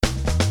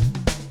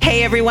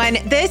Hey everyone,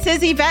 this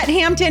is Yvette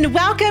Hampton.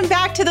 Welcome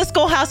back to the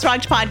Schoolhouse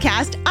Rocked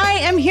podcast. I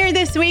am here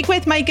this week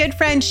with my good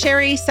friend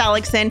Sherri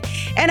Seligson,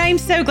 and I'm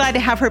so glad to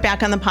have her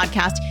back on the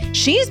podcast.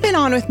 She's been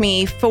on with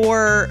me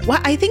for,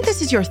 I think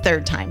this is your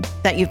third time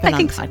that you've been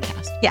on the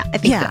podcast. Yeah, I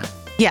think so.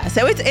 Yeah,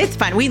 so it's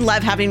fun. We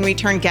love having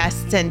return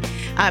guests, and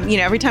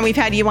every time we've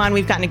had you on,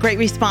 we've gotten a great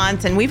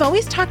response, and we've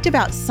always talked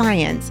about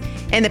science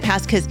in the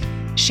past because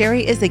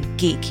Sherri is a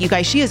geek. You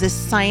guys, she is a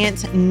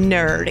science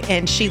nerd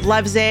and she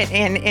loves it.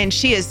 And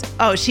she's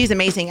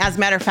amazing. As a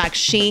matter of fact,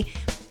 she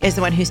is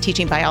the one who's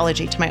teaching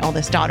biology to my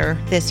oldest daughter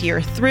this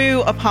year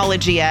through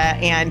Apologia.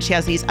 And she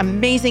has these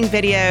amazing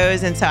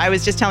videos. And so I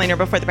was just telling her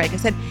before the break, I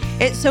said,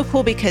 it's so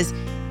cool because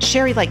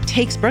Sherri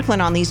takes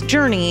Brooklyn on these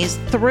journeys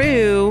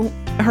through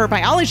her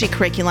biology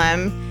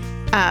curriculum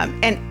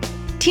and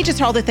teaches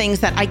her all the things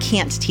that I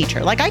can't teach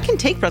her. I can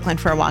take Brooklyn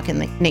for a walk in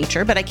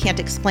nature, but I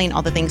can't explain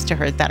all the things to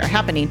her that are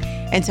happening.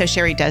 And so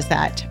Sherri does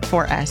that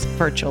for us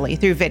virtually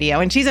through video,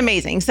 and she's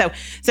amazing. So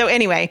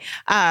anyway,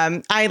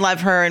 I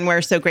love her, and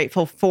we're so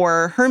grateful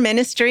for her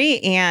ministry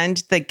and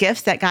the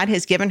gifts that God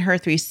has given her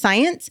through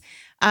science.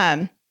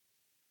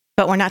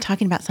 But we're not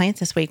talking about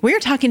science this week. We're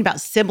talking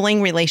about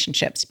sibling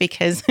relationships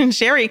because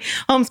Sherri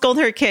homeschooled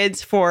her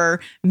kids for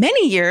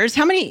many years.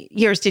 How many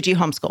years did you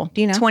homeschool? Do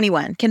you know?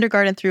 21,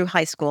 kindergarten through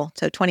high school.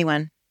 So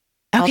 21.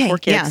 Okay. All 4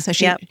 kids. Yeah. So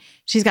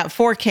she's got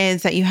 4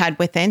 kids that you had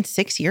within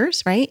 6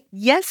 years, right?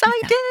 Yes,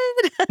 I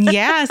did.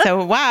 Yeah.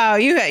 So wow,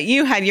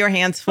 you had your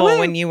hands full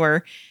when you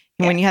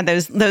had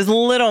those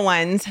little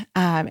ones.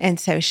 And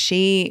so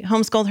she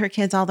homeschooled her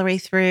kids all the way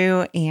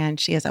through, and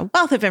she has a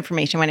wealth of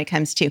information when it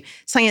comes to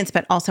science,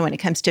 but also when it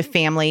comes to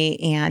family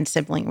and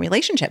sibling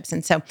relationships.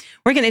 And so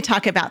we're going to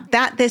talk about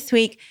that this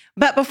week.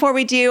 But before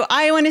we do,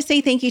 I want to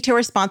say thank you to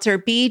our sponsor,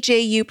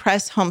 BJU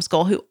Press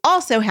Homeschool, who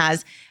also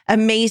has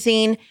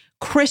amazing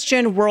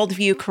Christian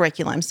worldview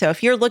curriculum. So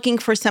if you're looking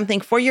for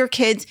something for your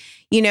kids,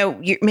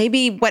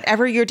 maybe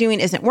whatever you're doing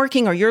isn't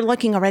working, or you're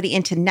looking already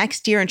into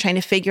next year and trying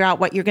to figure out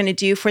what you're going to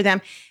do for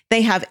them,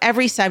 they have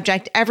every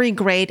subject, every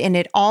grade, and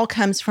it all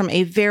comes from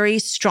a very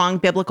strong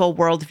biblical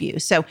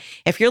worldview. So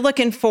if you're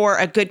looking for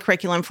a good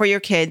curriculum for your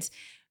kids,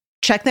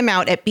 check them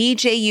out at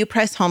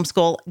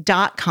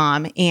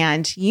bjupresshomeschool.com.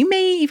 And you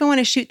may even want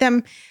to shoot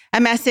them a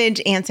message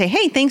and say,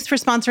 hey, thanks for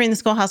sponsoring the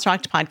Schoolhouse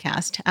Rocked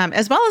podcast,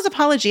 as well as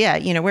Apologia.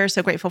 We're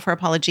so grateful for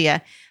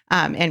Apologia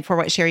and for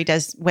what Sherri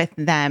does with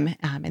them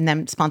and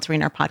them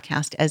sponsoring our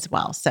podcast as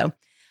well. So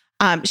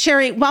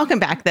Sherri, welcome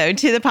back, though,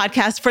 to the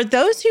podcast. For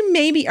those who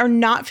maybe are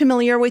not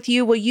familiar with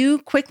you, will you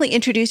quickly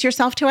introduce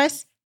yourself to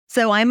us?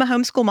 So I'm a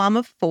homeschool mom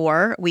of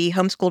 4. We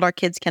homeschooled our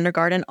kids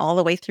kindergarten all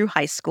the way through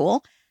high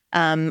school.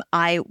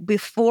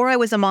 Before I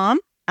was a mom,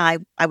 I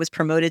was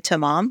promoted to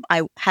mom.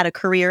 I had a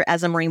career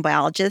as a marine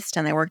biologist,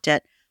 and I worked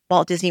at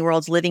Walt Disney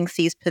World's Living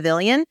Seas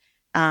Pavilion,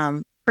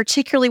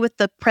 particularly with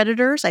the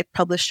predators. I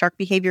published shark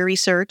behavior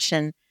research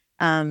and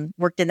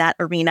worked in that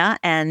arena,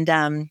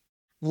 and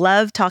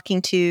love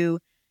talking to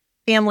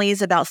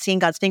families about seeing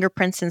God's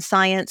fingerprints in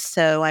science.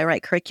 So I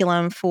write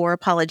curriculum for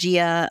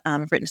Apologia.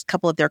 I've written a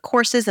couple of their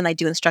courses, and I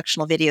do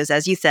instructional videos,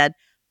 as you said,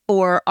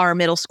 for our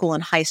middle school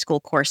and high school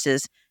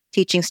courses,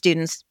 teaching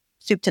students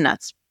soup to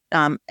nuts,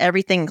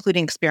 everything,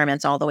 including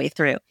experiments all the way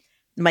through.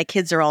 My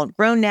kids are all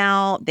grown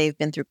now. They've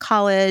been through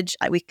college.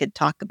 We could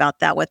talk about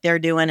that, what they're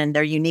doing and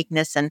their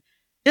uniqueness, and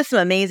just some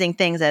amazing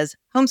things as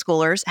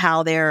homeschoolers,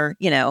 how they're,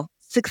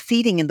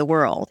 succeeding in the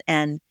world.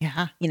 And,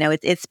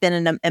 it's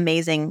been an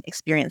amazing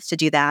experience to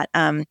do that.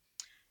 And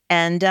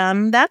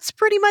that's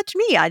pretty much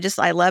me. I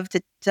love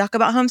to talk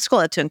about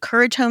homeschool, to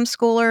encourage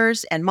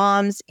homeschoolers and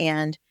moms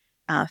and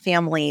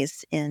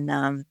families in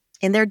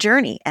their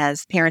journey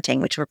as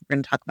parenting, which we're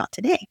going to talk about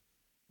today.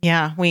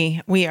 Yeah,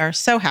 we are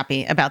so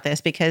happy about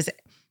this because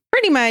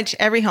pretty much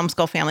every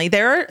homeschool family,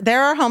 there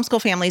are homeschool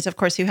families, of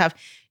course, who have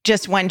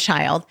just one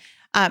child.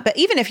 But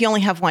even if you only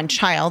have one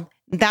child,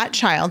 that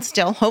child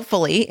still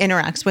hopefully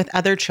interacts with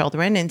other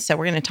children. And so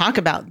we're going to talk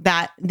about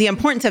that, the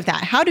importance of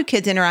that. How do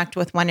kids interact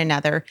with one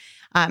another,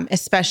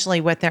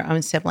 especially with their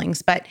own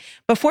siblings? But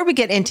before we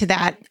get into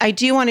that, I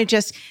do want to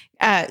just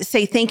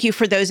say thank you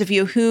for those of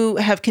you who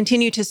have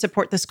continued to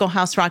support the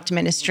Schoolhouse Rocked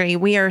ministry.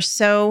 We are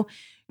so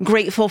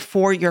grateful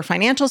for your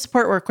financial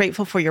support. We're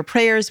grateful for your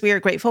prayers. We are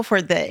grateful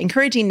for the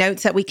encouraging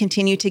notes that we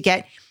continue to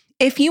get.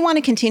 If you want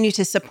to continue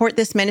to support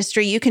this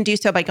ministry, you can do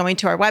so by going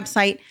to our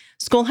website,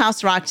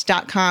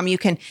 schoolhouserocked.com. You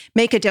can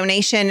make a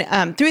donation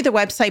through the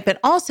website, but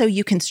also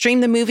you can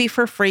stream the movie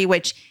for free,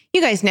 which you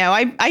guys know,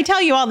 I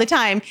tell you all the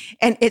time.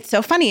 And it's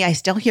so funny. I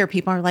still hear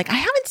people are like, I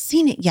haven't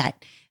seen it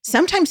yet.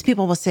 Sometimes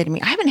people will say to me,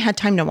 I haven't had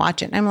time to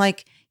watch it. And I'm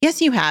like,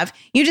 yes, you have.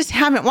 You just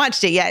haven't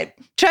watched it yet.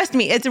 Trust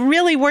me, it's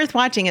really worth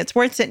watching. It's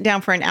worth sitting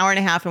down for an hour and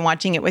a half and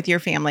watching it with your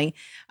family.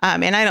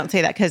 And I don't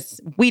say that because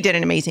we did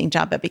an amazing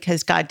job, but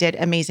because God did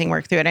amazing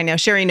work through it. I know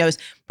Sherri knows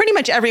pretty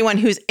much everyone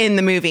who's in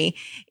the movie.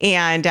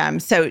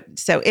 And so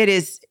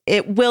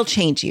it will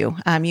change you.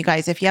 You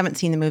guys, if you haven't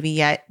seen the movie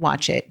yet,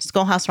 watch it.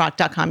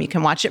 Schoolhouserock.com. You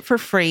can watch it for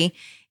free.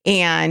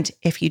 And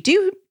if you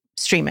do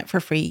stream it for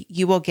free,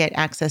 you will get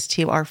access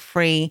to our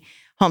free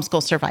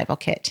homeschool survival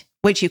kit,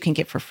 which you can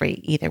get for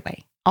free either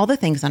way. All the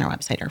things on our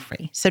website are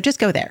free. So just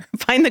go there,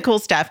 find the cool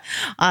stuff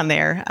on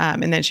there,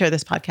 and then share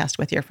this podcast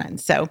with your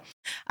friends. So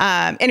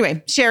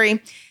anyway, Sherri,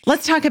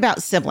 let's talk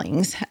about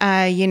siblings.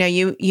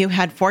 You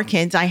had 4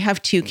 kids. I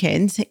have 2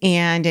 kids.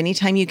 And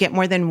anytime you get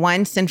more than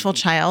one sinful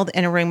child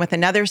in a room with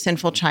another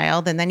sinful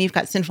child, and then you've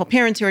got sinful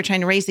parents who are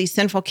trying to raise these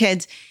sinful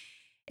kids,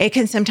 it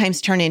can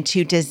sometimes turn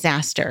into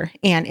disaster.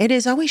 And it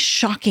is always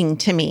shocking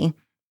to me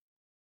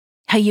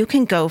how you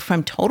can go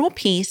from total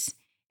peace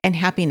and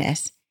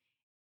happiness,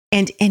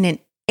 and in an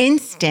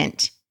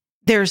instant,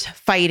 there's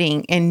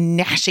fighting and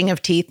gnashing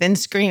of teeth and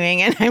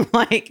screaming. And I'm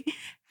like,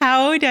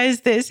 how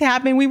does this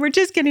happen? We were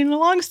just getting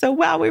along so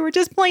well. We were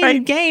just playing a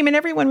game and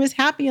everyone was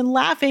happy and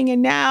laughing.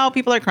 And now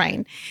people are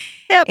crying.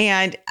 Yep.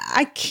 And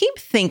I keep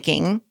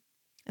thinking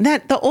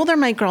that the older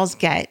my girls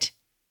get,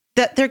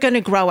 that they're going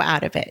to grow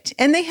out of it.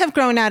 And they have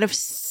grown out of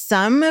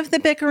some of the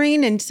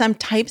bickering and some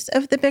types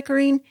of the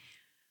bickering.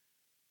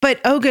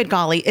 But oh, good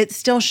golly, it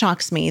still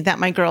shocks me that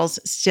my girls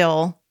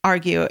still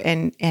argue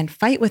and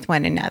fight with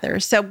one another.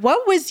 So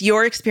what was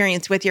your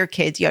experience with your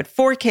kids? You had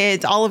 4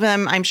 kids. All of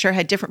them, I'm sure,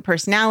 had different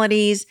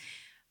personalities.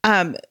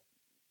 Kind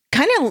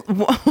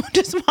of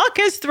just walk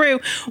us through,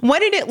 what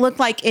did it look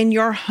like in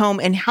your home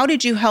and how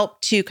did you help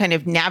to kind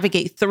of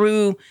navigate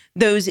through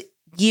those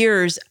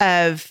years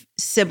of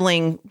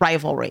sibling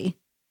rivalry?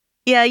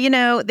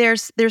 Yeah,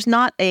 there's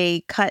not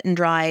a cut and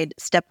dried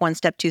step 1,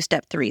 step 2,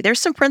 step 3. There's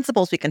some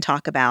principles we can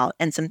talk about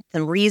and some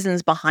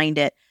reasons behind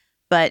it.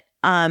 But,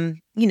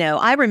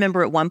 I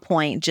remember at one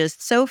point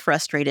just so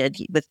frustrated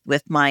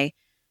with my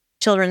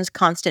children's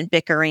constant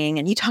bickering.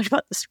 And you talked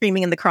about the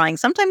screaming and the crying.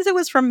 Sometimes it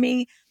was from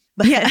me.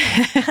 But, yeah.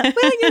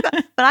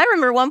 but I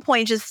remember at one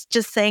point just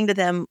saying to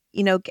them,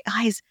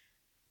 guys,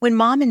 when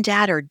mom and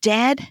dad are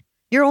dead,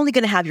 you're only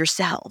going to have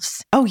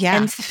yourselves. Oh, yeah.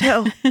 And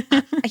so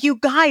you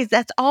guys,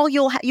 that's all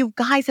you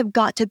guys have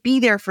got to be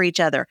there for each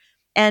other.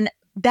 And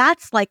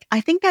that's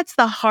I think that's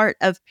the heart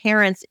of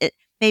parents. It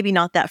maybe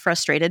not that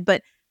frustrated,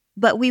 but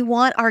we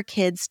want our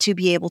kids to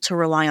be able to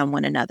rely on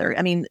one another.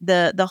 I mean,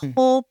 the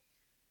whole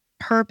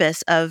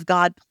purpose of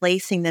God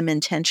placing them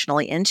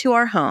intentionally into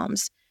our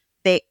homes,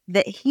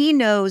 that He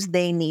knows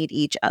they need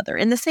each other.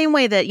 In the same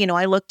way that,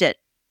 I looked at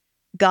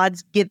God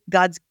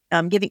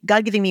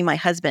giving me my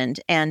husband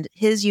and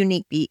his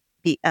unique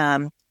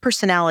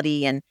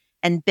personality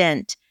and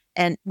bent,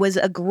 and was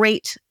a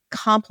great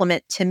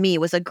compliment to me,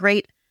 was a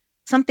great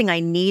something I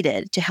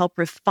needed to help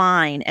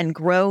refine and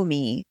grow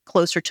me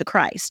closer to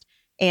Christ,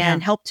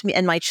 and helped me,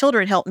 and my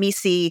children helped me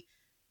see,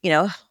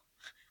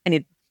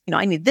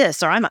 I need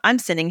this, or I'm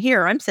sitting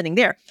here, or I'm sitting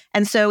there.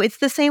 And so it's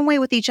the same way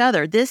with each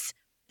other.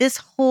 The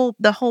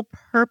whole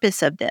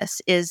purpose of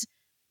this is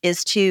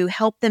to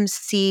help them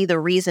see the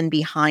reason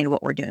behind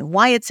what we're doing,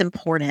 why it's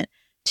important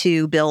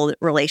to build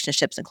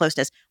relationships and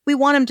closeness. We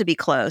want them to be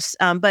close.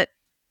 But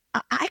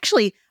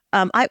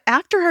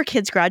after her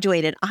kids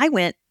graduated, I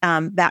went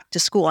back to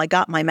school. I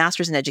got my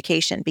master's in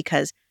education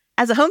because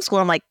as a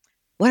homeschooler, I'm like,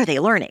 what are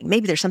they learning?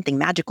 Maybe there's something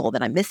magical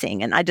that I'm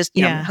missing. And I just,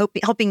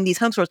 helping these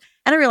homeschoolers.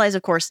 And I realized,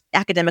 of course,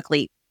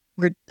 academically,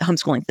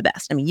 homeschooling's the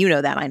best. I mean, you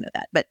know that, I know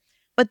that. But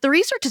the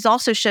research has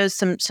also shows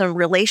some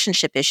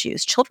relationship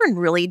issues. Children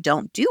really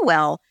don't do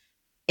well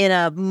in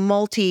a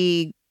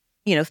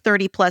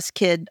 30 plus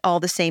kid, all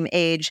the same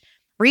age.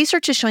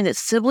 Research is showing that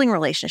sibling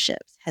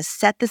relationships has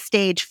set the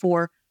stage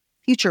for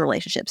future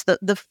relationships.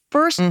 The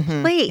first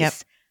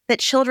place that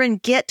children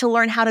get to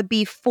learn how to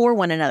be for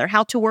one another,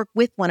 how to work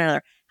with one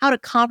another, how to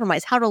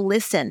compromise, how to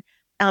listen,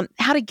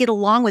 how to get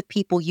along with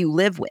people you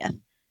live with,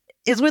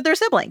 is with their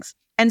siblings.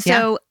 And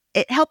so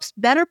it helps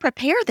better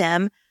prepare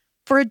them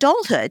for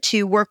adulthood,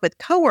 to work with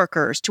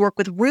coworkers, to work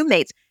with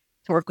roommates,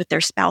 to work with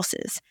their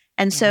spouses.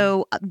 And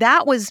so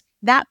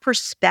that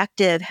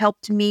perspective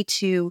helped me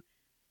to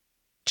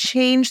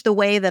change the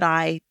way that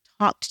I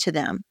talked to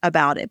them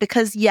about it.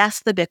 Because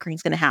yes, the bickering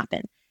is going to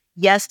happen.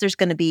 Yes, there's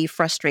going to be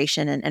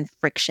frustration and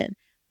friction.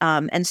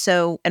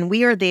 And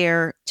we are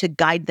there to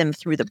guide them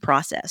through the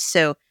process.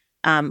 So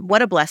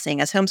what a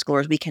blessing as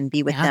homeschoolers, we can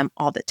be with them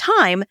all the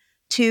time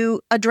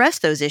to address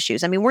those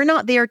issues. I mean, we're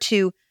not there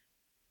to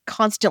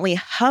constantly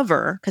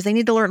hover because they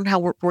need to learn how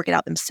to work it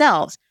out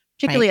themselves,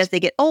 particularly as they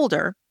get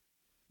older.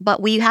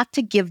 But we have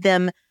to give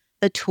them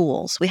the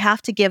tools. We have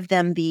to give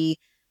them the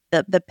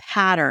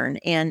pattern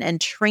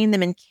and train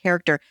them in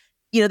character.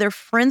 Their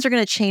friends are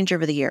going to change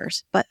over the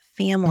years, but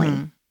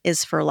family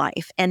is for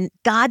life. And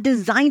God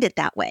designed it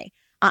that way.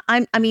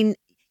 I mean,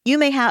 you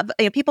may have,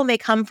 people may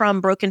come from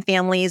broken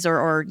families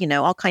or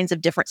all kinds of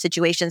different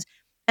situations.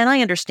 And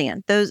I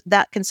understand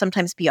that can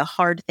sometimes be a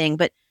hard thing.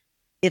 But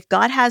if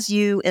God has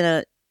you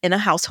in a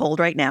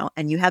household right now,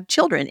 and you have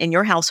children in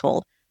your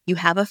household, you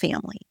have a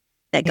family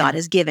that God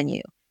has given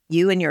you.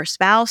 You and your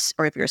spouse,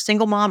 or if you're a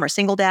single mom or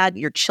single dad,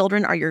 your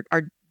children are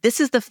this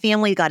is the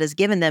family God has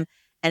given them.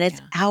 And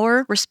it's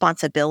our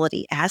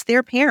responsibility as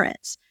their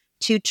parents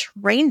to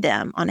train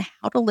them on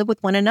how to live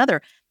with one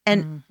another.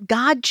 And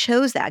God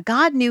chose that.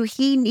 God knew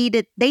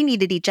they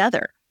needed each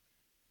other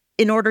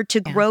in order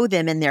to grow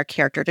them in their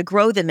character, to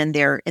grow them in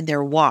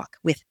their walk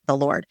with the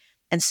Lord.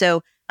 And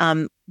so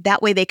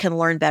That way they can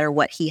learn better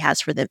what he has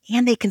for them,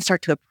 and they can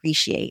start to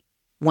appreciate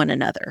one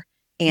another,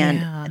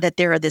 and that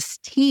they're this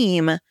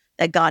team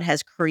that God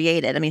has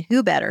created. I mean,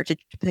 who better to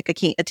pick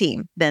a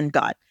team than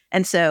God?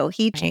 And so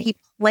he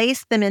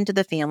placed them into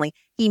the family.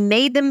 He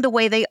made them the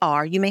way they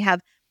are. You may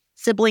have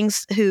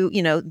siblings who,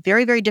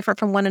 very, very different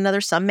from one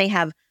another. Some may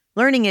have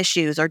learning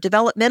issues or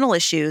developmental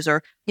issues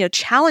or,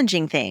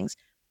 challenging things.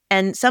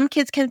 And some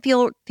kids can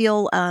feel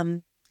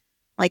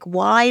like,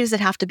 why does it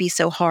have to be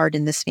so hard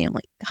in this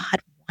family? God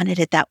wanted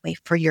it that way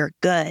for your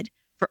good,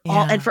 for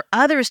all, and for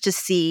others to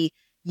see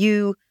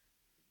you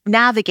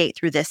navigate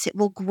through this. It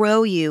will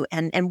grow you,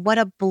 and what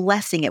a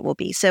blessing it will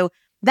be. So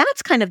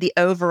that's kind of the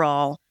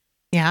overall,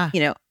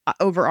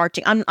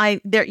 overarching.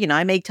 I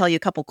may tell you a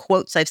couple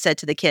quotes I've said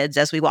to the kids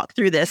as we walk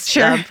through this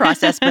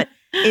process, but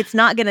it's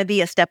not going to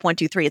be a step 1,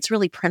 2, 3. It's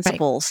really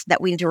principles that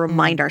we need to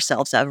remind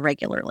ourselves of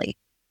regularly.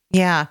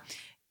 Yeah.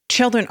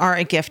 Children are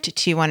a gift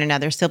to one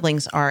another.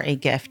 Siblings are a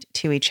gift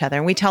to each other.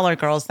 And we tell our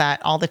girls that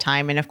all the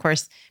time. And of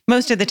course,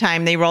 most of the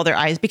time they roll their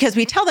eyes because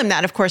we tell them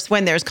that, of course,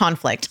 when there's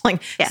conflict,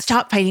 like,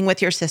 stop fighting with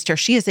your sister.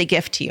 She is a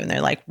gift to you. And they're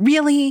like,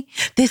 really?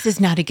 This is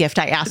not a gift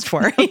I asked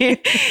for.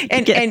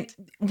 and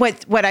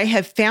what I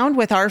have found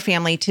with our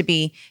family to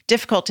be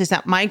difficult is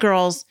that my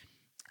girls,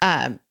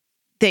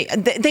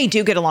 they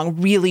do get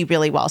along really,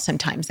 really well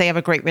sometimes. They have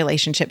a great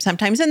relationship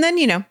sometimes. And then,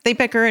 they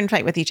bicker and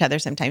fight with each other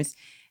sometimes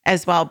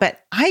as well.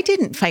 But I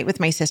didn't fight with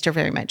my sister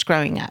very much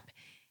growing up.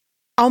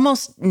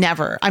 Almost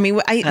never. I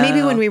mean,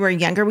 maybe when we were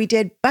younger we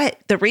did, but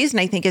the reason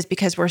I think is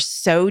because we're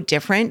so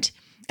different.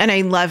 And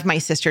I love my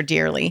sister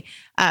dearly.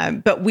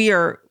 But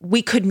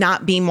we could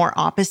not be more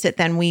opposite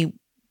than we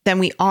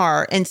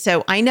are. And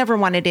so I never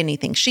wanted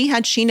anything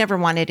she never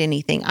wanted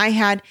anything I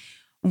had.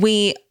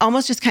 We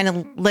almost just kind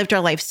of lived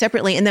our life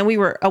separately. And then we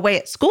were away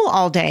at school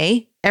all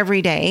day,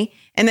 every day,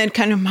 and then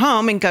come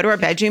home and go to our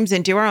bedrooms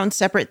and do our own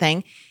separate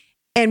thing.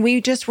 And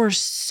we just were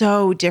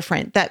so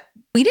different that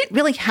we didn't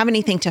really have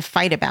anything to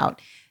fight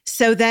about.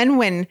 So then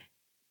when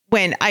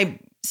I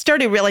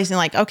started realizing,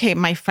 like, okay,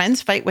 my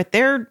friends fight with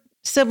their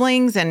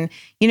siblings and,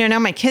 now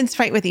my kids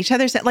fight with each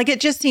other. So, like, it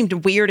just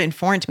seemed weird and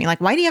foreign to me.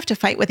 Like, why do you have to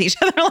fight with each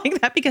other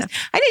like that? Because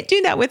I didn't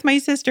do that with my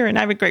sister, and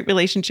I have a great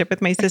relationship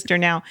with my sister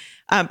now.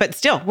 But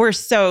still, we're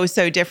so,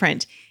 so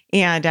different.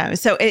 And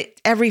so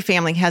every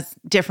family has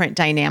different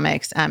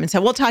dynamics. And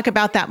so we'll talk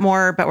about that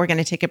more, but we're going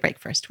to take a break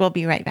first. We'll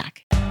be right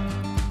back.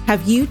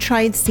 Have you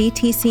tried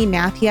CTC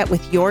Math yet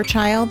with your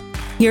child?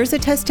 Here's a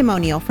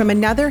testimonial from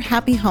another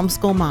happy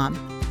homeschool mom.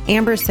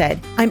 Amber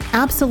said, I'm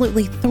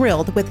absolutely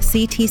thrilled with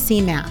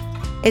CTC Math.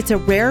 It's a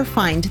rare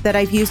find that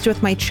I've used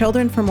with my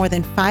children for more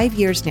than 5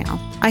 years now.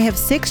 I have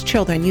 6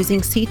 children using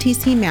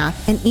CTC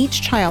Math, and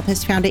each child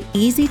has found it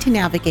easy to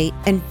navigate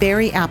and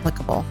very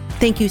applicable.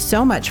 Thank you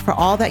so much for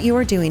all that you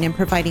are doing in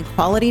providing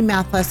quality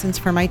math lessons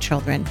for my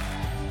children.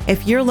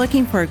 If you're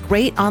looking for a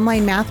great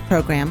online math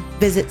program,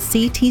 visit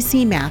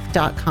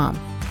ctcmath.com.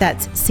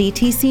 That's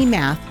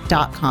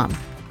ctcmath.com.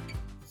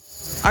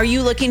 Are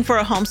you looking for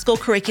a homeschool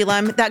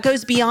curriculum that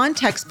goes beyond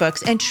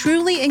textbooks and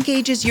truly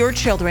engages your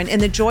children in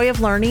the joy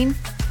of learning?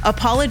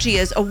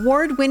 Apologia's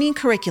award-winning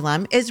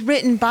curriculum is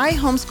written by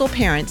homeschool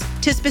parents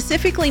to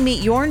specifically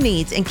meet your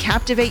needs and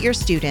captivate your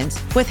students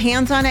with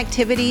hands-on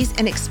activities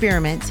and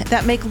experiments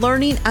that make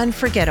learning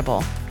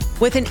unforgettable.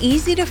 With an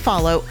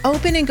easy-to-follow,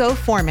 open-and-go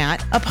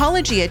format,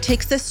 Apologia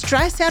takes the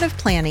stress out of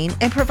planning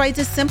and provides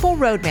a simple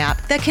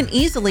roadmap that can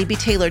easily be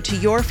tailored to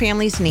your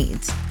family's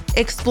needs.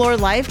 Explore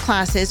live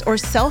classes or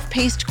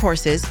self-paced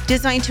courses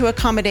designed to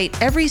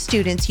accommodate every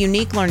student's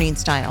unique learning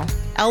style.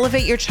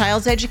 Elevate your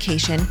child's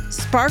education,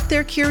 spark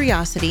their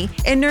curiosity,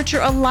 and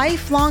nurture a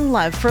lifelong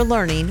love for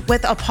learning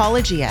with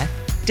Apologia.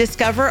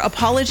 Discover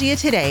Apologia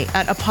today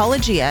at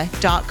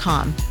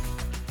apologia.com.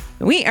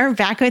 We are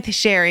back with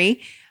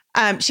Sherri.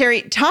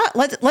 Sherri,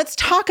 let's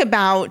talk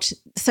about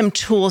some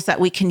tools that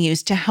we can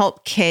use to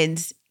help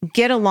kids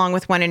get along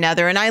with one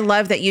another. And I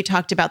love that you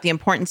talked about the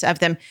importance of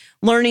them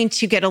learning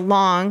to get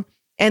along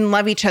and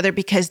love each other,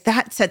 because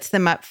that sets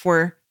them up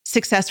for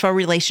successful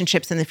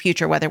relationships in the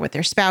future, whether with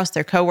their spouse,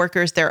 their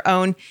coworkers, their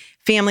own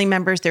family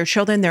members, their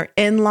children, their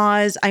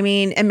in-laws. I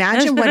mean,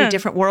 imagine what a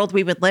different world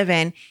we would live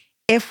in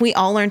if we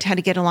all learned how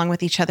to get along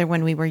with each other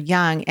when we were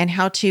young and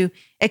how to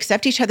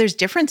accept each other's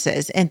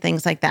differences and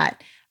things like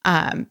that.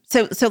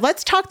 So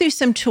let's talk through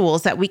some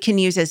tools that we can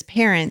use as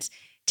parents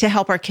to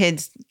help our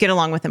kids get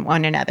along with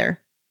one another.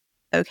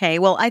 Okay.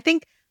 Well, I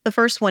think the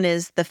first one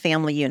is the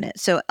family unit.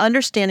 So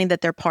understanding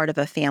that they're part of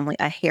a family,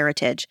 a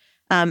heritage.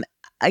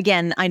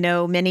 Again, I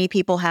know many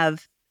people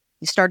have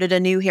started a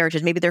new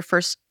heritage. Maybe they're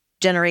first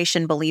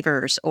generation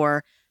believers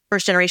or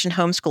first generation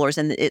homeschoolers,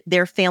 and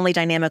their family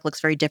dynamic looks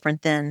very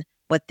different than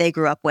what they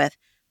grew up with.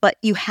 But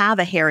you have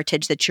a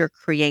heritage that you're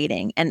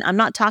creating. And I'm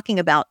not talking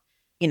about,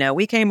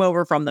 we came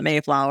over from the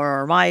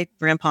Mayflower or my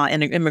grandpa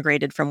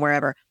immigrated from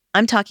wherever.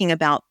 I'm talking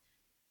about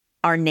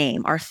our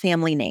name, our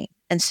family name.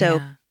 And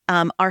so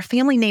our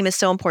family name is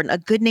so important. A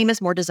good name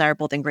is more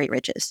desirable than great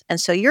riches.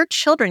 And so your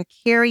children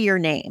carry your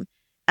name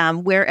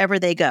wherever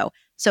they go.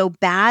 So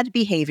bad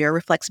behavior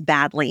reflects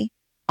badly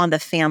on the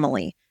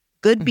family.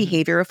 Good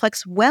behavior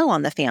reflects well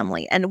on the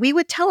family. And we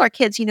would tell our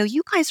kids,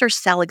 you guys are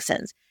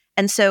Seligsons.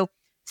 And so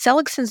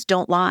Seligsons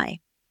don't lie.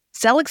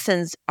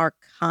 Seligsons are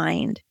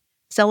kind.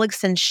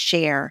 Seligsons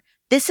share.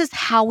 This is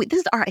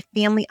our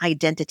family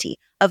identity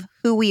of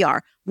who we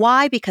are.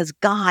 Why? Because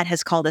God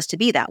has called us to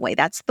be that way.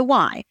 That's the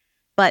why.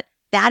 But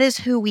that is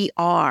who we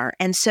are.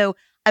 And so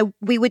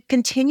we would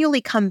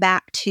continually come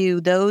back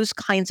to those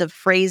kinds of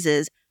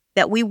phrases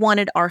that we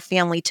wanted our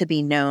family to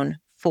be known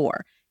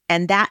for.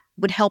 And that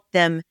would help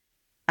them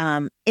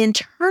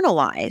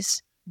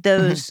internalize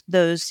those,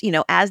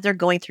 as they're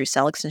going through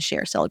Seligson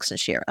share.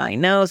 I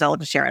know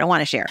Seligson share. I don't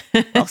want to share.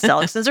 Well,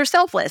 Seligsons are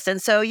selfless.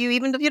 And so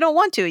even if you don't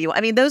want to,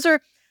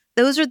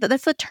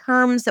 that's the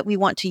terms that we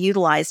want to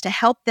utilize to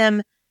help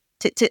them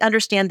to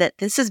understand that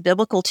this is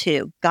biblical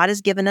too. God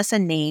has given us a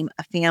name,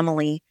 a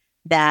family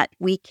that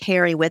we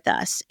carry with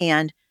us.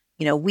 And,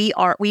 we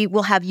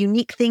will have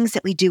unique things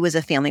that we do as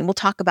a family. And we'll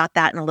talk about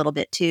that in a little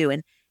bit too.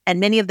 And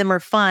many of them are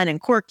fun and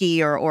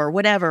quirky or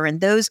whatever.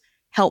 And those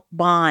help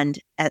bond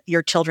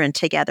your children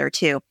together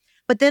too.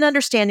 But then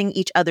understanding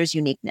each other's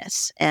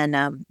uniqueness.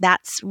 And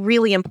that's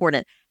really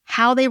important.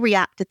 How they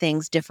react to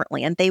things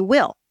differently. And they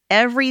will.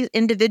 Every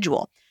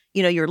individual.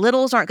 Your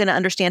littles aren't going to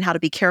understand how to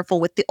be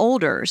careful with the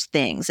olders'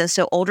 things. And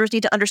so olders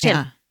need to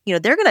understand,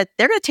 they're going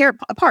to tear it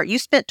apart. You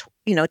spent,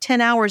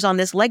 10 hours on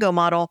this Lego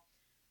model.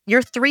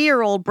 Your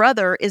 3-year-old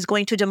brother is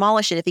going to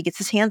demolish it if he gets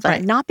his hands on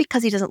it. Not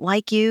because he doesn't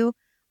like you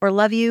or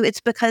love you.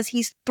 It's because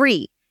he's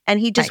 3 and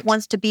he just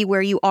wants to be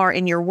where you are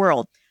in your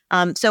world.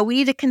 So we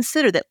need to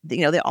consider that,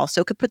 they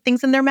also could put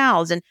things in their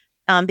mouths.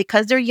 And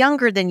because they're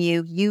younger than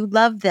you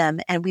love them,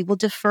 and we will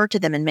defer to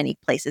them in many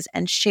places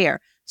and share.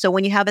 So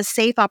when you have a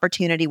safe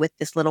opportunity with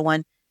this little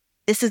one,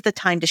 this is the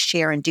time to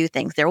share and do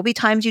things. There will be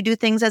times you do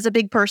things as a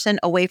big person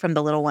away from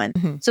the little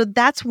one. So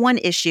that's one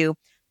issue,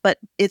 but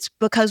it's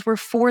because we're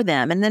for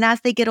them. And then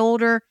as they get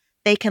older,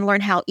 they can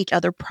learn how each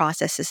other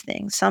processes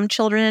things. Some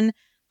children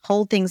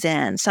hold things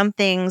in. Some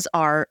kids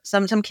are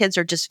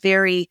just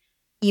very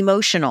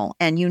emotional,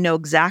 and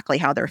exactly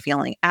how they're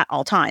feeling at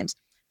all times.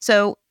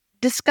 So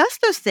discuss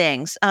those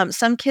things.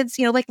 Some kids,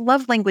 like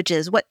love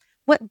languages, what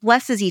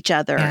blesses each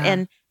other,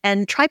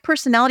 and try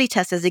personality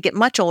tests as they get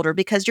much older,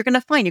 because you're going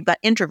to find you've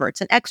got introverts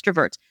and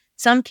extroverts.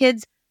 Some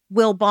kids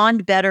will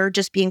bond better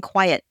just being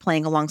quiet,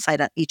 playing alongside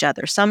each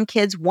other. Some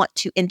kids want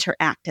to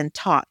interact and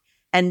talk.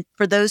 And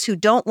for those who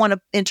don't want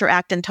to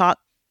interact and talk,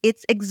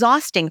 it's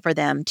exhausting for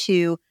them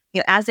to,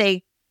 as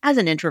an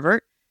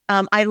introvert,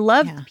 I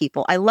love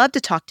people. I love to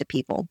talk to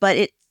people, but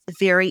it's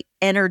very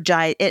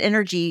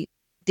energy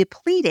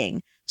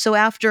depleting. So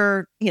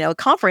after, a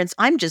conference,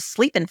 I'm just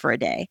sleeping for a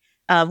day.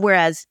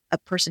 Whereas a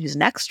person who's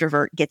an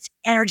extrovert gets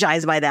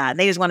energized by that. And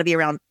they just want to be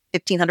around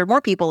 1,500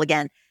 more people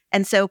again.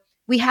 And so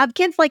we have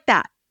kids like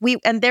that.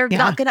 And they're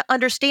not going to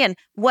understand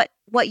what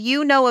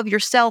you know of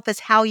yourself is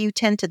how you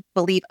tend to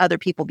believe other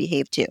people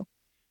behave too.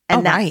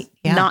 And that's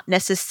not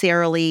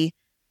necessarily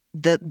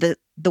the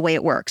way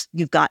it works.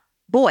 You've got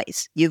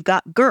boys, you've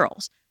got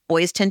girls.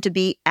 Boys tend to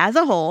be, as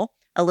a whole,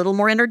 a little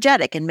more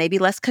energetic and maybe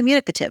less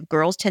communicative.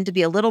 Girls tend to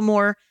be a little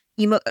more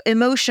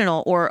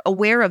emotional or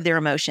aware of their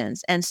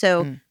emotions. And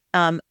so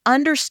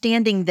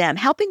understanding them,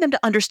 helping them to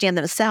understand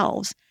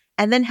themselves,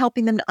 and then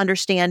helping them to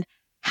understand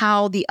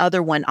how the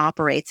other one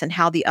operates and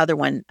how the other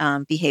one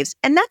behaves.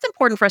 And that's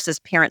important for us as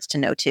parents to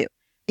know too,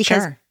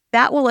 because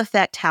that will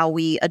affect how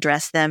we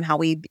address them, how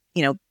we,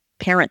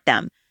 parent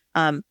them.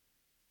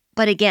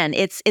 But again,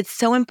 it's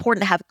so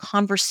important to have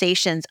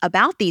conversations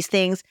about these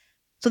things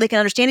so they can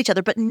understand each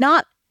other, but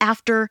not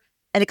after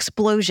an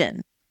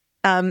explosion.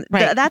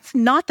 That's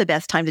not the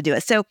best time to do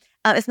it. So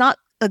it's not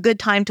a good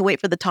time to wait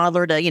for the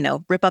toddler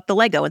to, rip up the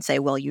Lego and say,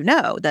 well,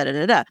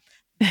 da-da-da-da.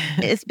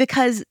 It's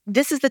because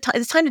this is the time.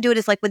 It's time to do it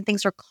is like when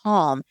things are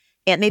calm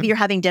and maybe you're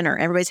having dinner,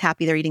 everybody's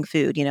happy, they're eating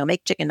food,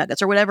 make chicken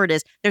nuggets or whatever it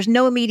is. There's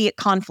no immediate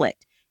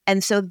conflict.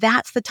 And so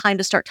that's the time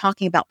to start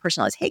talking about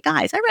personalities. Hey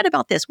guys, I read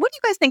about this. What do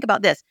you guys think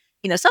about this?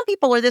 Some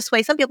people are this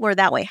way, some people are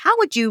that way. How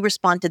would you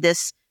respond to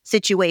this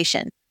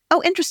situation?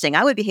 Oh, interesting.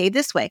 I would behave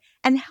this way.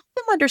 And help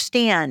them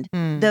understand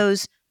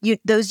those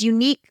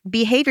unique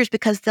behaviors,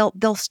 because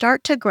they'll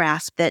start to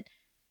grasp that,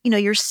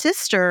 your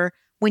sister,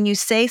 when you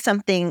say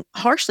something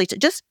harshly, to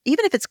just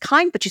even if it's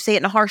kind, but you say it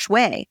in a harsh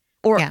way,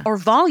 or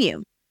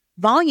volume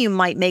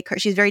might make her.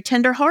 She's very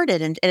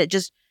tenderhearted, and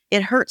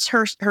it hurts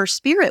her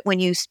spirit when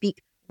you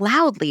speak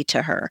loudly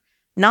to her.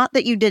 Not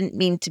that you didn't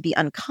mean to be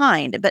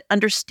unkind, but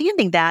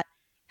understanding that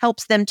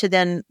helps them to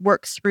then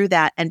work through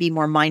that and be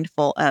more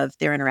mindful of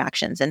their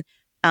interactions. And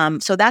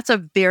so that's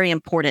a very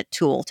important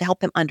tool to help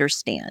them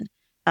understand.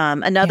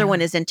 Another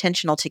one is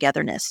intentional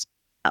togetherness.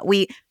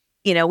 We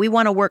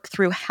want to work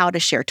through how to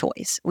share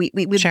toys. We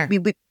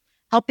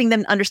helping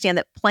them understand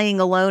that playing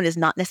alone is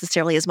not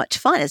necessarily as much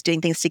fun as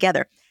doing things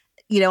together.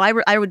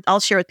 I'll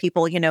share with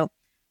people, who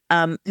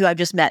I've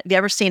just met. Have you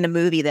ever seen a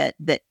movie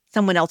that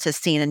someone else has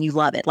seen and you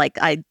love it? Like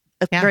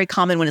a very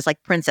common one is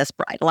like Princess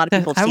Bride. A lot of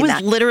people have seen that.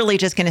 I was literally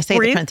just going to say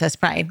The Princess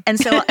Bride. And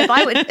so if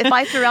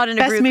I threw out in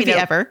a Best group, movie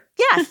ever.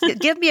 Yes,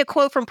 give me a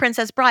quote from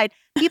Princess Bride.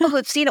 People who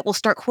have seen it will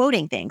start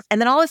quoting things. And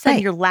then all of a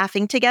sudden you're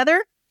laughing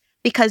together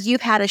because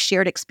you've had a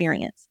shared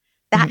experience.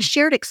 That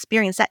shared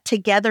experience, that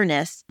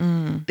togetherness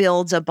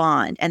builds a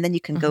bond, and then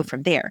you can go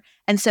from there.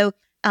 And so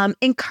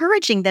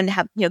encouraging them to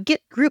have,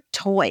 get group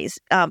toys,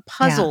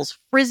 puzzles,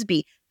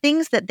 Frisbee,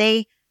 things that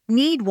they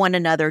need one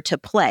another to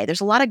play.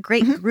 There's a lot of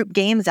great group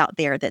games out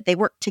there that they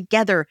work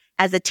together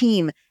as a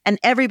team and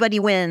everybody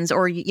wins,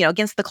 or,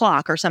 against the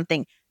clock or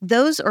something.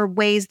 Those are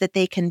ways that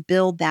they can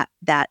build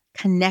that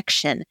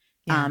connection,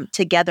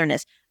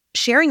 togetherness.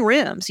 Sharing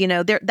rooms,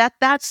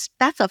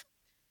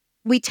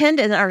 we tend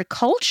in our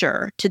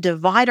culture to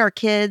divide our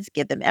kids,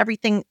 give them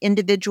everything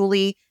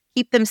individually,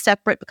 keep them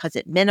separate because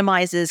it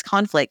minimizes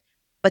conflict,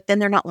 but then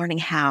they're not learning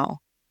how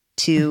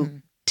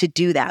to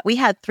do that. We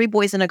had 3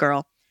 boys and a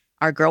girl.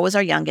 Our girl was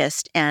our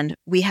youngest, and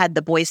we had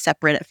the boys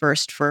separate at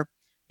first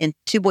in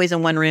 2 boys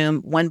in one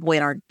room, 1 boy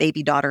and our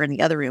baby daughter in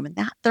the other room. And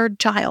that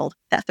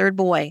third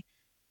boy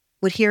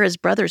would hear his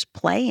brothers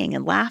playing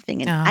and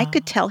laughing, and I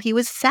could tell he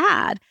was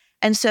sad.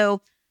 And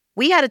so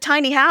we had a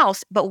tiny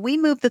house, but we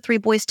moved the 3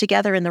 boys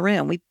together in the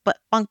room. We put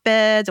bunk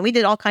beds and we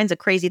did all kinds of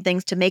crazy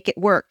things to make it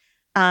work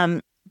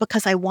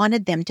because I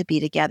wanted them to be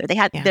together. They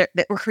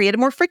created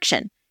more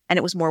friction, and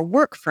it was more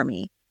work for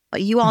me.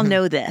 But you all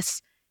know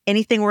this.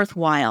 Anything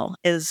worthwhile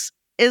is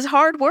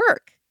hard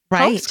work.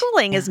 Right.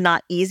 Homeschooling is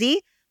not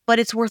easy, but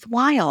it's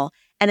worthwhile.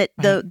 And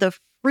the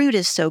fruit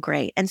is so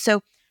great. And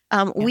so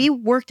we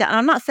worked out, and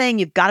I'm not saying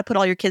you've got to put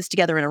all your kids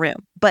together in a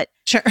room, but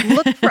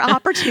look for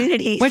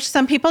opportunities. Which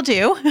some people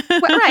do.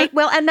 Right.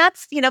 Well, and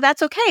that's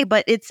okay.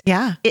 But it's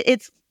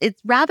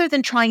rather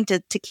than trying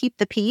to keep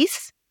the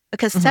peace,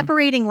 because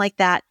separating like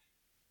that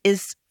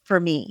is for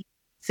me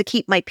to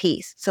keep my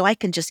peace so I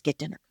can just get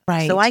dinner.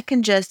 Right. So I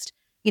can just,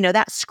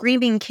 that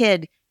screaming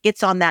kid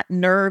gets on that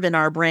nerve in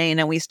our brain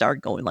and we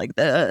start going like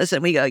this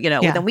and we go,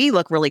 then we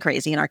look really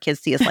crazy and our kids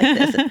see us like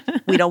this.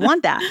 And we don't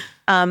want that.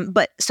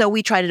 But so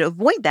we try to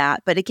avoid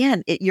that. But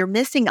again, you're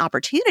missing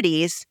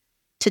opportunities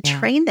to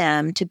train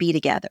them to be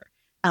together.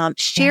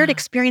 Shared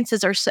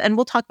experiences are, and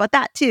we'll talk about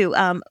that too.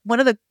 One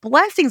of the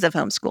blessings of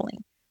homeschooling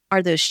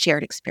are those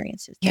shared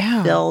experiences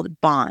that build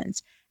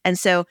bonds. And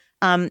so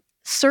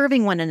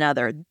serving one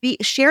another,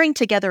 sharing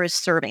together is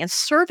serving. And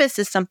service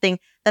is something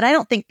that I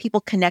don't think people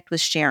connect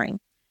with sharing.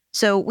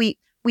 So we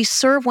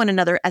serve one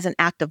another as an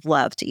act of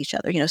love to each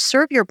other.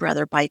 Serve your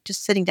brother by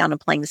just sitting down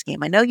and playing this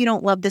game. I know you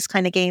don't love this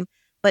kind of game,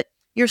 but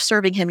you're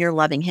serving him, you're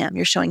loving him,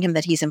 you're showing him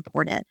that he's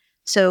important.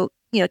 So,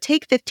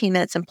 take 15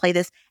 minutes and play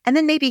this, and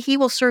then maybe he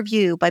will serve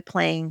you by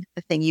playing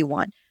the thing you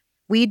want.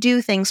 We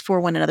do things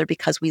for one another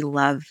because we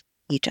love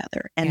each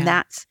other, and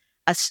that's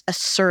a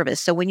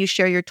service. So when you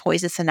share your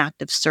toys, it's an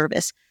act of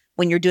service.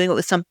 When you're doing it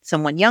with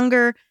someone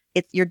younger,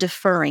 you're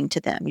deferring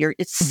to them.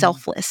 It's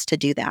selfless to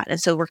do that. And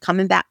so we're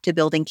coming back to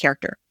building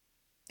character.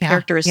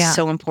 Character is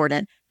so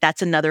important.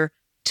 That's another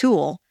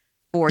tool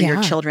for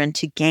your children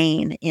to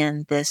gain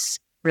in this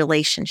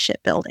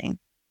relationship building.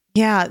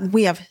 Yeah,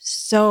 we have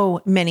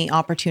so many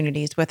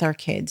opportunities with our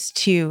kids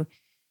to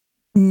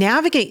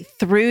navigate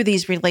through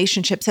these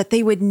relationships that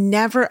they would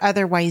never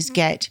otherwise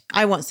get.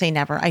 I won't say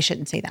never. I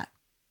shouldn't say that.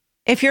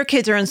 If your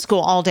kids are in school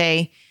all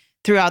day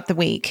throughout the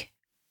week,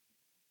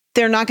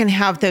 they're not going to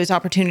have those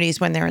opportunities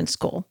when they're in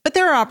school. But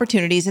there are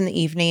opportunities in the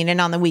evening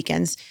and on the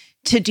weekends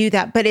to do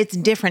that. But it's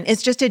different.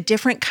 It's just a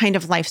different kind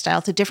of lifestyle.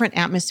 It's a different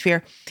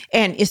atmosphere.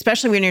 And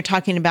especially when you're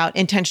talking about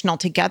intentional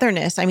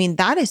togetherness, I mean,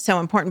 that is so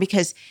important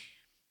because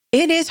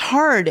it is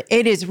hard.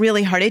 It is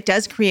really hard. It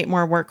does create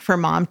more work for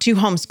mom to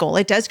homeschool.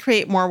 It does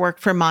create more work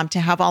for mom to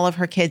have all of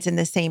her kids in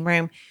the same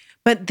room.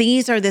 But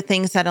these are the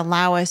things that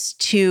allow us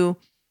to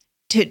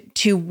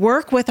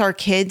work with our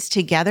kids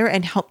together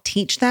and help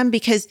teach them.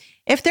 Because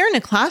if they're in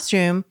a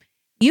classroom,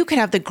 you could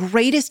have the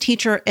greatest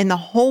teacher in the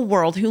whole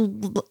world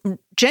who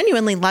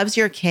genuinely loves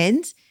your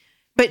kids,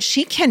 but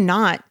she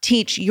cannot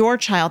teach your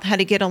child how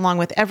to get along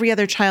with every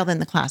other child in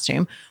the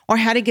classroom or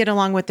how to get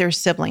along with their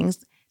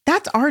siblings.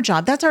 That's our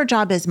job. That's our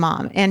job as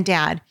mom and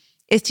dad,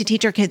 is to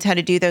teach our kids how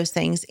to do those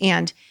things.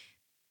 And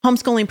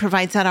homeschooling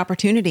provides that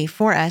opportunity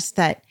for us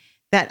that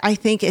I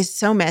think is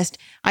so missed.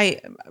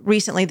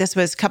 Recently, this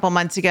was a couple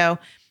months ago,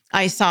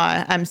 I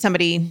saw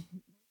somebody,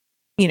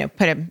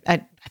 put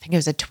I think it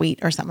was a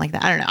tweet or something like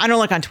that. I don't know. I don't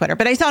look on Twitter,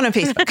 but I saw it on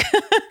Facebook.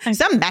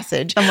 Some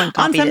message on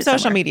some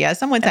social media.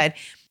 Someone said,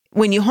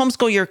 when you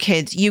homeschool your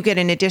kids, you get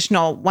an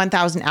additional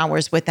 1,000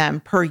 hours with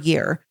them per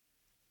year.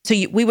 So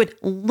we would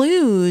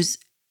lose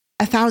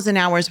 1,000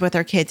 hours with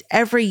our kids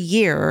every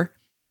year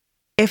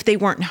if they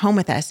weren't home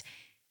with us.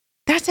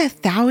 That's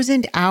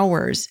 1,000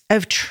 hours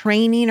of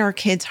training our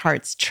kids'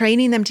 hearts,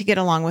 training them to get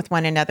along with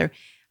one another.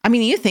 I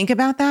mean, you think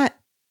about that,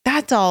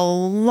 that's a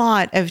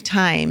lot of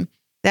time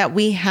that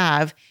we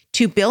have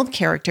to build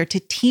character,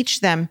 to teach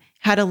them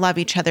how to love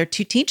each other,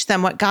 to teach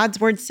them what God's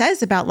word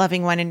says about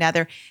loving one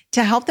another,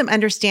 to help them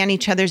understand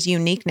each other's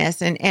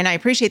uniqueness. And I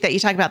appreciate that you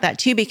talk about that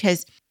too,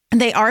 because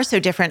They are so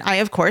different. I,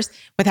 of course,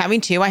 with having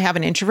two, I have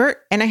an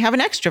introvert and I have an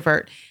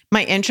extrovert.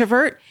 My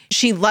introvert,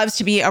 she loves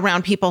to be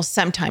around people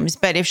sometimes,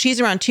 but if she's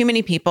around too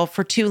many people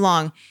for too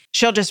long,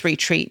 she'll just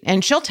retreat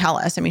and she'll tell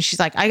us. I mean, she's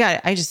like,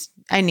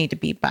 I need to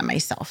be by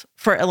myself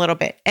for a little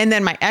bit. And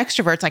then my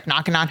extrovert's like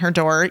knocking on her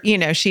door.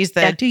 She's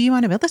the, do you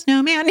want to build a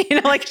snowman?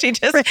 Like she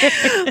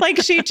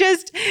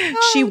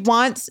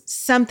wants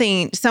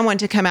someone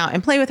to come out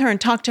and play with her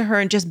and talk to her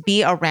and just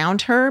be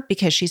around her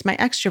because she's my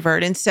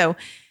extrovert. And so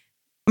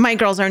my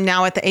girls are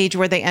now at the age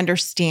where they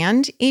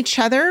understand each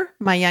other.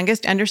 My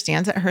youngest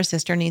understands that her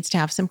sister needs to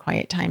have some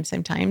quiet time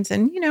sometimes.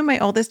 And, my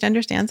oldest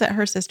understands that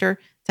her sister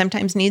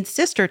sometimes needs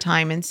sister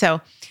time. And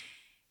so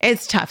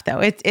it's tough though.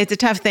 It's a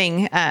tough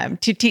thing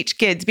to teach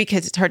kids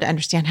because it's hard to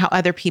understand how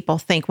other people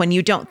think when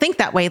you don't think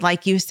that way.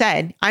 Like you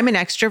said, I'm an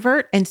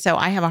extrovert. And so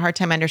I have a hard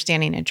time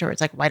understanding introverts.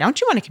 Like, why don't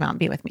you want to come out and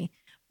be with me?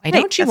 Why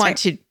don't you want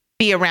to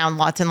be around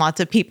lots and lots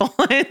of people?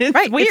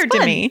 It's weird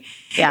to me.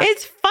 Yeah.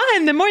 It's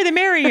fun. The more the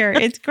merrier.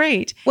 It's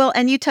great. Well,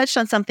 and you touched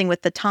on something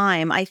with the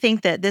time. I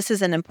think that this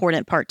is an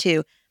important part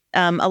too.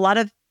 A lot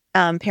of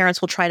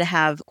parents will try to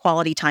have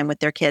quality time with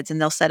their kids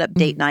and they'll set up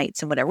date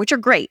nights and whatever, which are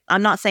great.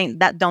 I'm not saying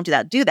that don't do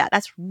that. Do that.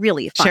 That's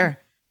really fun. Sure.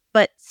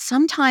 But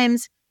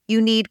sometimes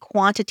you need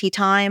quantity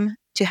time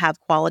to have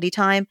quality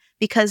time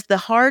because the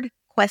hard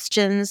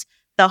questions,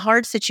 the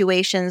hard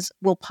situations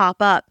will pop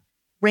up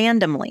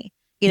randomly.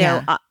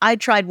 I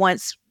tried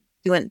once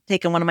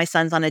taking one of my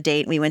sons on a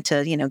date. And we went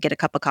to, get a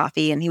cup of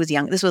coffee and he was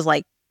young. This was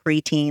like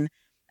preteen.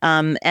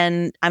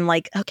 And I'm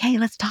like, okay,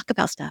 let's talk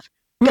about stuff.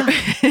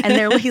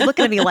 And he's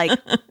looking at me like,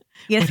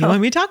 what do you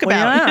want me to talk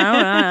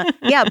about?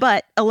 Yeah,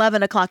 but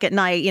 11 o'clock at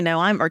night,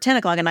 or 10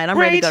 o'clock at night, I'm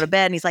ready to go to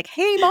bed. And he's like,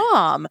 hey,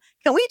 Mom,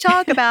 can we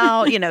talk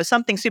about,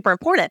 something super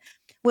important?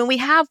 When we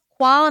have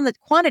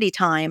quantity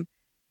time,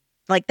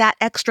 like that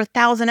extra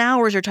 1,000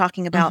 hours you're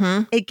talking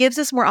about, it gives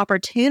us more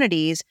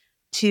opportunities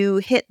to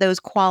hit those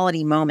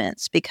quality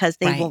moments because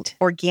they will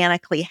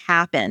organically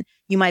happen.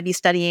 You might be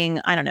studying,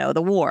 I don't know,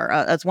 the war.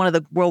 It's one of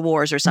the world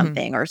wars or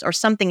something, or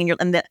something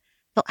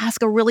they'll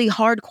ask a really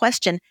hard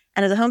question.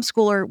 And as a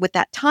homeschooler with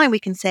that time, we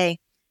can say,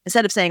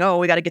 instead of saying, oh,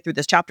 we got to get through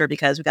this chapter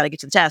because we got to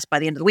get to the test by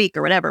the end of the week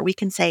or whatever, we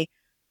can say,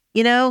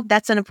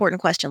 that's an important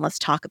question. Let's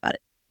talk about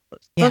it.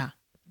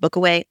 Book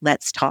away.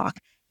 Let's talk.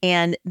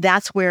 And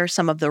that's where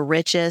some of the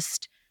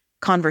richest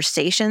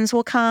conversations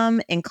will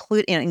come,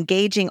 include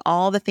engaging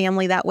all the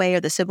family that way or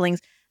the siblings.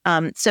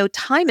 So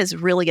time is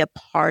really a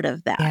part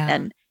of that.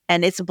 Yeah.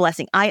 And it's a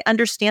blessing. I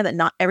understand that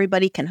not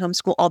everybody can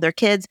homeschool all their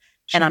kids.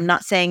 Sure. And I'm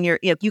not saying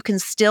you can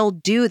still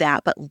do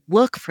that, but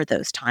look for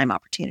those time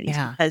opportunities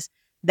because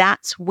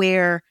that's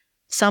where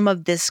some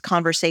of this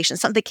conversation,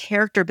 some of the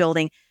character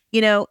building,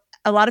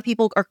 a lot of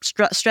people are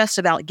stressed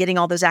about getting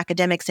all those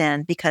academics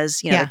in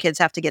because, their kids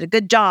have to get a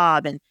good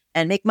job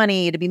and make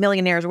money to be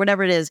millionaires or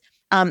whatever it is.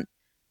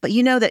 But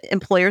that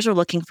employers are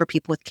looking for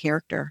people with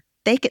character.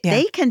 They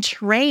can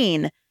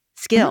train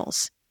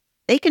skills.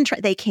 They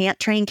can't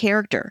train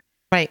character.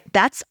 Right.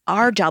 That's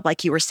our job,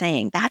 like you were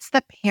saying. That's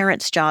the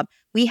parent's job.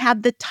 We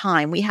have the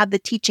time. We have the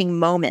teaching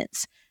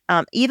moments.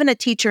 Even a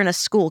teacher in a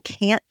school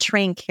can't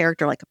train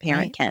character like a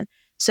parent can.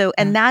 So,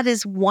 and that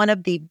is one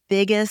of the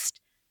biggest,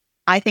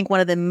 I think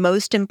one of the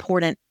most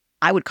important,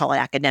 I would call it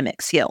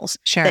academic skills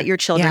that your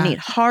children need.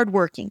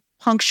 Hardworking,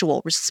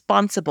 punctual,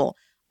 responsible,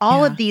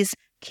 all of these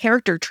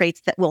character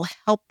traits that will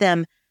help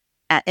them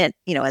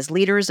as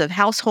leaders of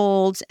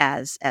households,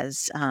 as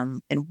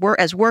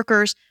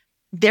workers.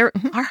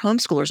 Our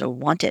homeschoolers are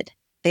wanted.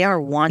 They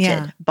are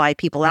wanted by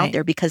people out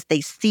there because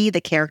they see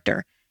the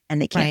character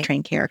and they can't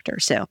train character.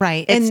 So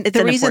and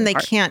the reason they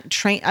can't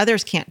train,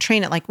 others can't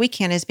train it like we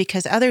can is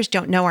because others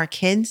don't know our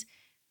kids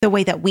the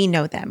way that we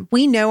know them.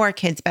 We know our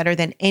kids better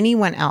than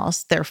anyone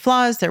else. Their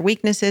flaws, their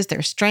weaknesses,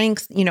 their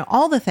strengths,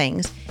 all the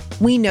things.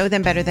 We know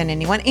them better than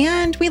anyone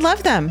and we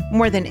love them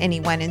more than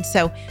anyone. And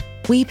so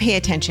we pay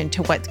attention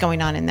to what's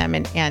going on in them.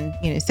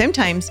 And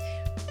sometimes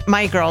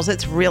my girls,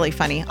 it's really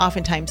funny.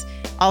 Oftentimes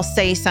I'll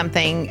say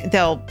something,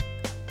 they'll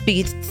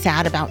be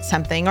sad about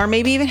something or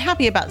maybe even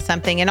happy about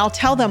something. And I'll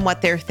tell them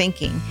what they're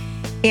thinking.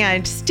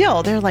 And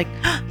still they're like,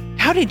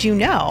 how did you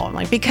know? I'm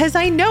like, because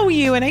I know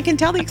you and I can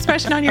tell the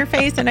expression on your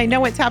face and I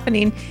know what's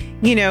happening,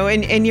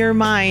 in your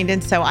mind.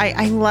 And so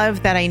I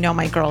love that I know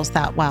my girls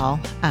that well.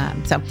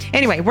 So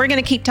anyway, we're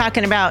going to keep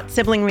talking about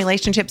sibling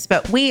relationships,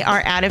 but we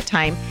are out of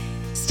time.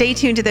 Stay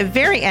tuned to the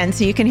very end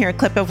so you can hear a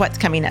clip of what's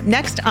coming up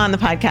next on the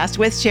podcast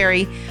with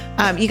Sherri.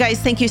 You guys,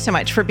 thank you so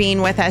much for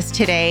being with us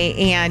today.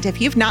 And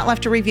if you've not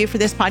left a review for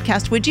this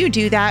podcast, would you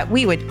do that?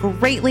 We would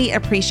greatly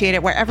appreciate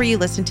it wherever you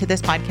listen to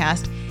this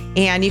podcast.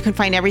 And you can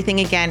find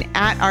everything again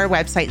at our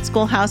website,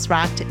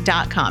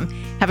 schoolhouserocked.com.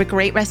 Have a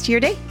great rest of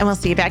your day, and we'll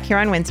see you back here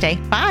on Wednesday.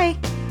 Bye.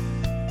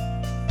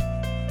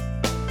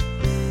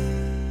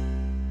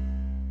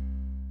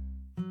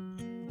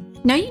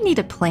 Know you need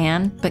a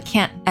plan, but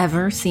can't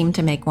ever seem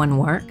to make one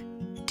work?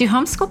 Do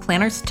homeschool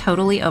planners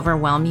totally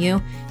overwhelm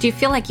you? Do you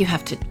feel like you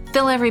have to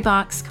fill every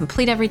box,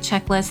 complete every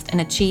checklist, and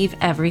achieve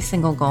every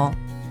single goal?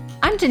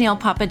 I'm Danielle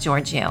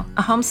Papagiorgio,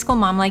 a homeschool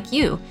mom like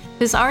you,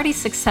 who's already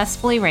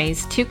successfully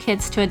raised 2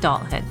 kids to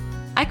adulthood.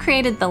 I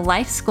created the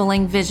Life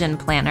Schooling Vision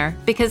Planner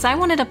because I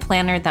wanted a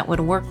planner that would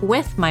work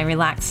with my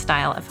relaxed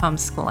style of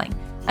homeschooling,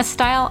 a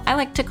style I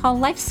like to call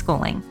life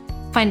schooling.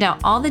 Find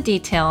out all the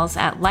details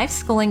at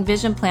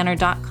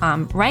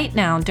lifeschoolingvisionplanner.com right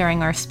now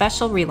during our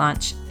special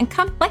relaunch and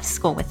come life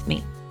school with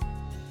me.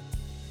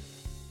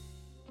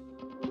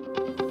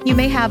 You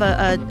may have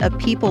a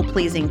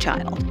people-pleasing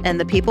child,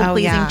 and the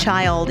people-pleasing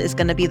child is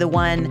going to be the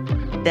one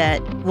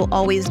that will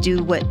always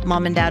do what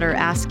mom and dad are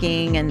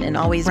asking and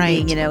always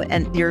be,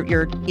 and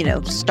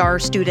your star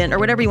student or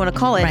whatever you want to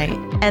call it. Right.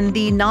 And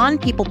the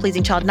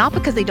non-people-pleasing child, not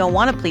because they don't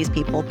want to please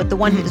people, but the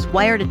one who's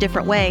wired a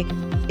different way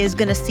is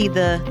going to see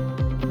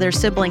their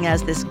sibling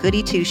as this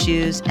goody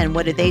two-shoes, and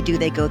what do?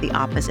 They go the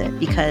opposite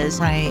because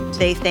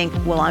they think,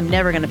 well, I'm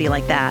never going to be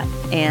like that,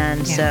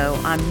 and so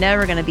I'm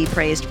never going to be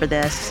praised for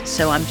this,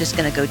 so I'm just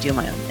going to go do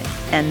my own thing.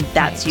 And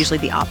that's usually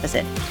the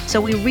opposite.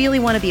 So we really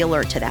want to be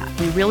alert to that.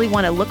 We really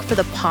want to look for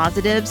the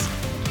positives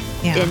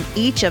in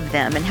each of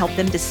them and help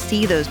them to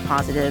see those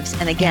positives.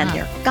 And again,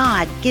 they're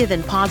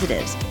God-given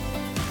positives.